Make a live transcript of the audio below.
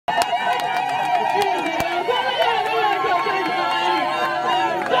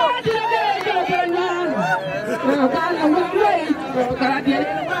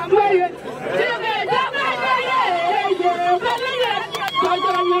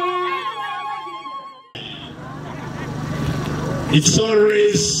It's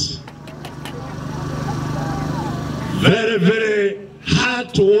always very, very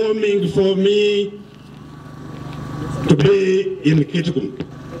heartwarming for me to be in Kitgum.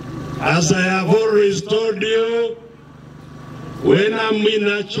 As I have always told you, when I'm in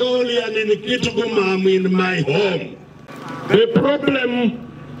Acholi and in Kitgum, I'm in my home. The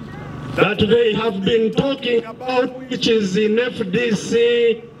problem that they have been talking about, which is in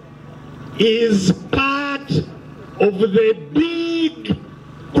FDC, is part of the big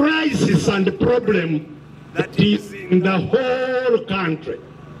crisis and problem that is in the whole country.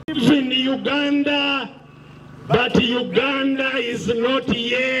 Even Uganda, but Uganda is not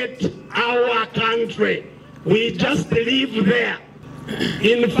yet our country. We just live there.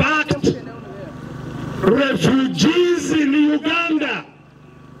 In fact, refugees in Uganda,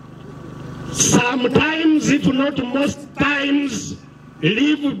 sometimes, if not most times,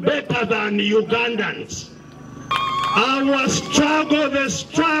 live better than Ugandans. Our struggle, the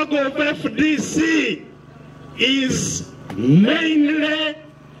struggle of FDC, is mainly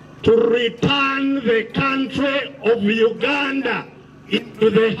to return the country of Uganda into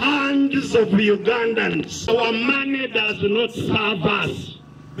the hands of Ugandans. Our money does not serve us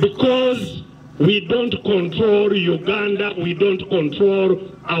because we don't control Uganda, we don't control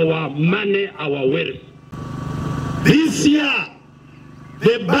our money, our wealth. This year,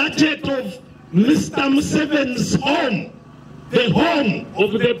 the budget of Mr. Museveni's home, the home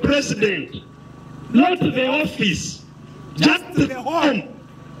of the president, not the office, just the home,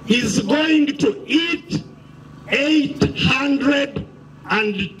 is going to eat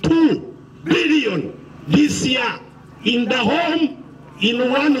 802 billion this year in the home, in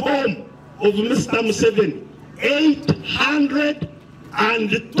one home of Mr. Museveni.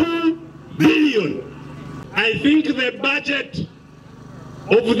 802 billion. I think the budget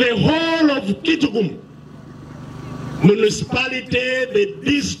of the whole of Kitgum municipality, the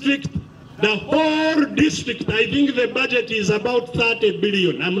district, the whole district, I think the budget is about 30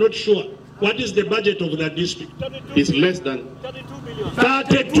 billion. I'm not sure. What is the budget of the district? It's less than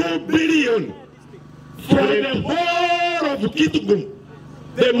 32 billion for the whole of Kitgum,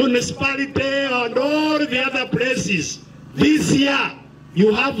 the municipality and all the other places. This year,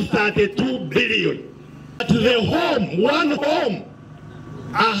 you have 32 billion. But the home, one home,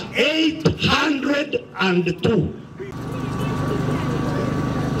 are 802.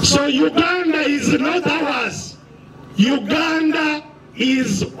 So Uganda is not ours. Uganda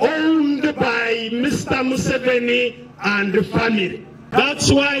is owned by Mr. Museveni and the family. That's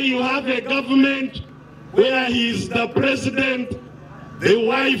why you have a government where he is the president, the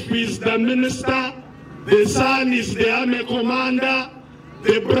wife is the minister, the son is the army commander,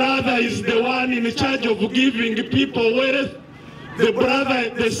 the brother is the one in charge of giving people wealth,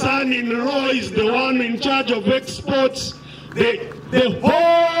 the son-in-law is the one in charge of exports. The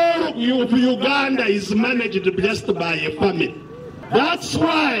whole of Uganda is managed just by a family. That's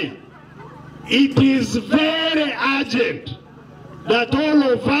why it is very urgent that all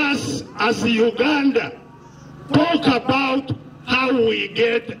of us as Uganda talk about how we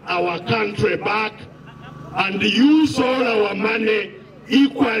get our country back and use all our money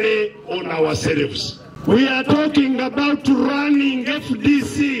equally on ourselves. We are talking about running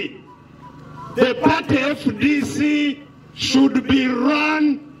FDC. The party FDC should be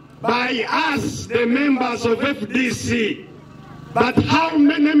run by us, the members of FDC. But how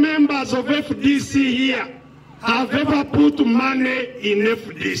many members of FDC here have ever put money in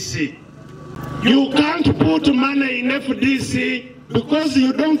FDC? You can't put money in FDC because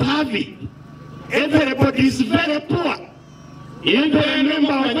you don't have it. Everybody is very poor. Every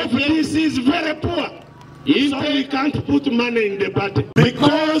member of FDC is very poor. So we can't put money in the party.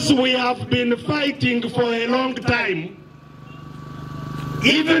 Because we have been fighting for a long time,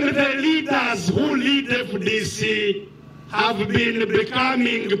 even the leaders who lead FDC have been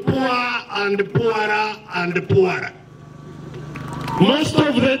becoming poor and poorer and poorer. Most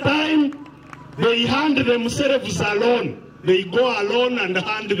of the time, they hand themselves alone. They go alone and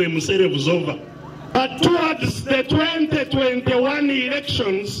hand themselves over. But towards the 2021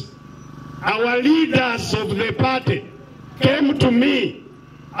 elections, our leaders of the party came to me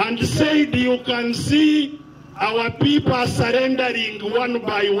and said, you can see our people surrendering one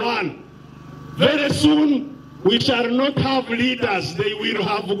by one. Very soon, we shall not have leaders. They will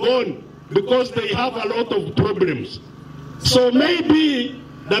have gone because they have a lot of problems. So maybe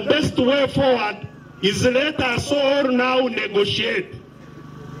the best way forward is let us all now negotiate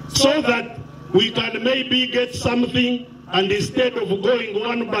so that we can maybe get something, and instead of going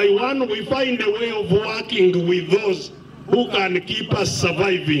one by one, we find a way of working with those who can keep us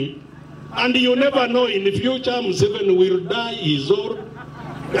surviving And you never know, in the future, Museveni will die, he's old.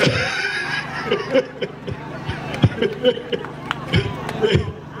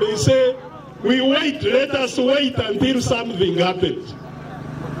 They say, let us wait until something happens.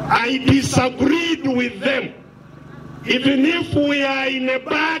 I disagreed with them. Even if we are in a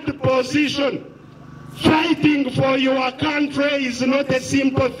bad position, fighting for your country is not a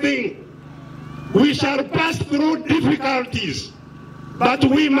simple thing. We shall pass through difficulties, but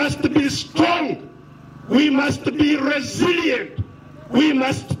we must be strong. We must be resilient. We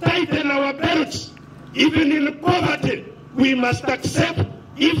must tighten our belts. Even in poverty, we must accept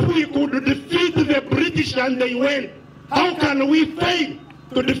if we could defeat the British and they went, how can we fail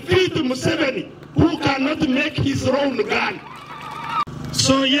to defeat Museveni, who cannot make his own gun?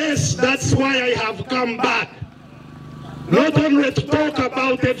 So yes, that's why I have come back. Not only to talk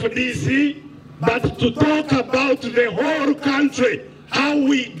about FDC, but to talk about the whole country, how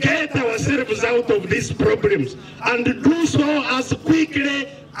we get ourselves out of these problems, and do so as quickly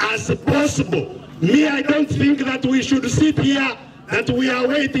as possible. Me, I don't think that we should sit here, that we are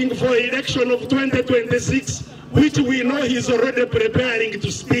waiting for election of 2026, which we know he's already preparing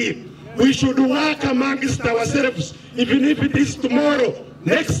to speak. We should work amongst ourselves, even if it is tomorrow,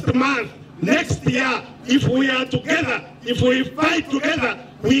 next month, next year. If we are together, if we fight together,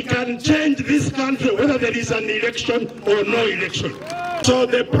 we can change this country, whether there is an election or no election. So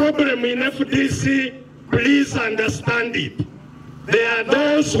the problem in FDC, please understand it. There are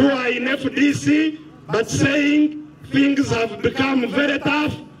those who are in FDC, but saying things have become very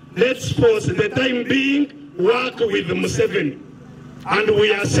tough. Let's for the time being work with Museveni. And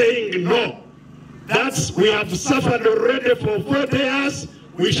we are saying no. We have suffered already for 40 years.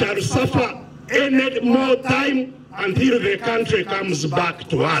 We shall suffer any more time until the country comes back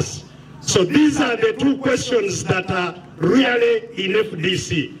to us. So these are the two questions that are really in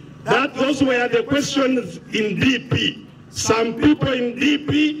FDC. Those were the questions in DP. Some people in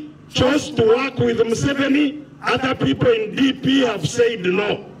DP chose to work with Museveni. Other people in DP have said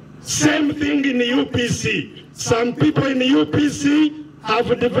no. Same thing in UPC. Some people in UPC have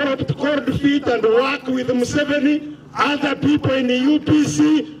developed cold feet and work with Museveni. Other people in the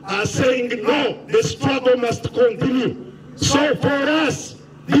UPC are saying no, the struggle must continue. So for us,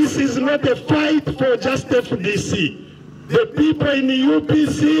 this is not a fight for just FDC. The people in the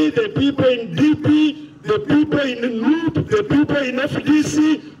UPC, the people in DP, the people in NUP, the people in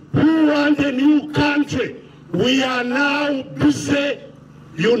FDC who want a new country, we are now busy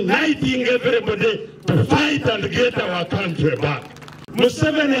uniting everybody to fight and get our country back.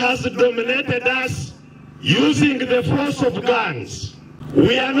 Museveni has dominated us using the force of guns.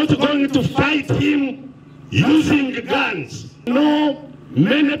 We are not going to fight him using guns. No,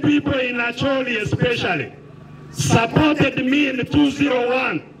 many people in Acholi especially supported me in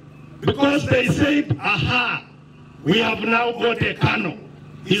 2001 because they said, aha, we have now got a Kano.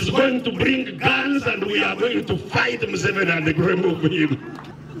 He's going to bring guns and we are going to fight Museveni and remove him.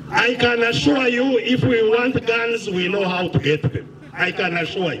 I can assure you, if we want guns, we know how to get them. I can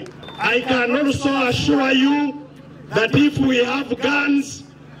assure you. I can also assure you that if we have guns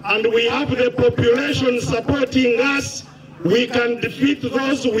and we have the population supporting us, we can defeat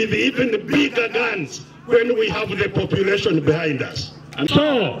those with even bigger guns when we have the population behind us. And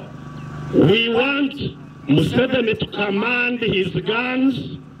so, we want Museveni to command his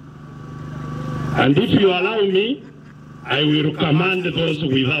guns, and if you allow me, I will command those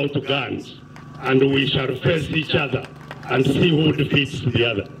without guns, and we shall face each other and see who defeats the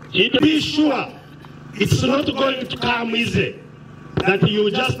other. Be sure it's not going to come easy that you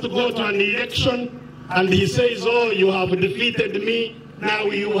just go to an election and he says, oh, you have defeated me, now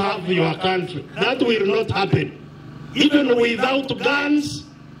you have your country. That will not happen. Even without guns,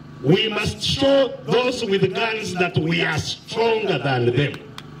 we must show those with guns that we are stronger than them.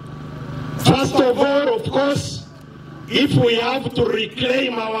 First of all, of course, if we have to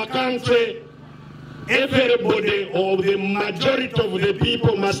reclaim our country, everybody or the majority of the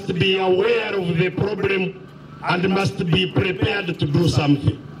people must be aware of the problem and must be prepared to do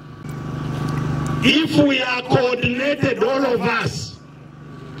something. If we are coordinated, all of us,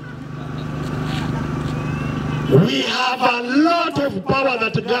 we have a lot of power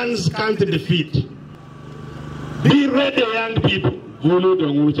that guns can't defeat. Be ready, young people.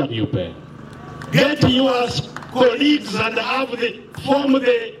 Get your colleagues and form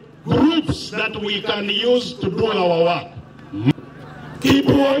the groups that we can use to do our work. Keep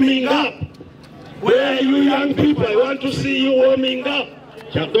warming up. Where are you young people? I want to see you warming up.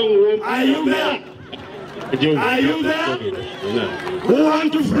 Are you there? Are you there? Who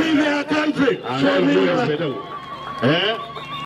want to free their country? Show me.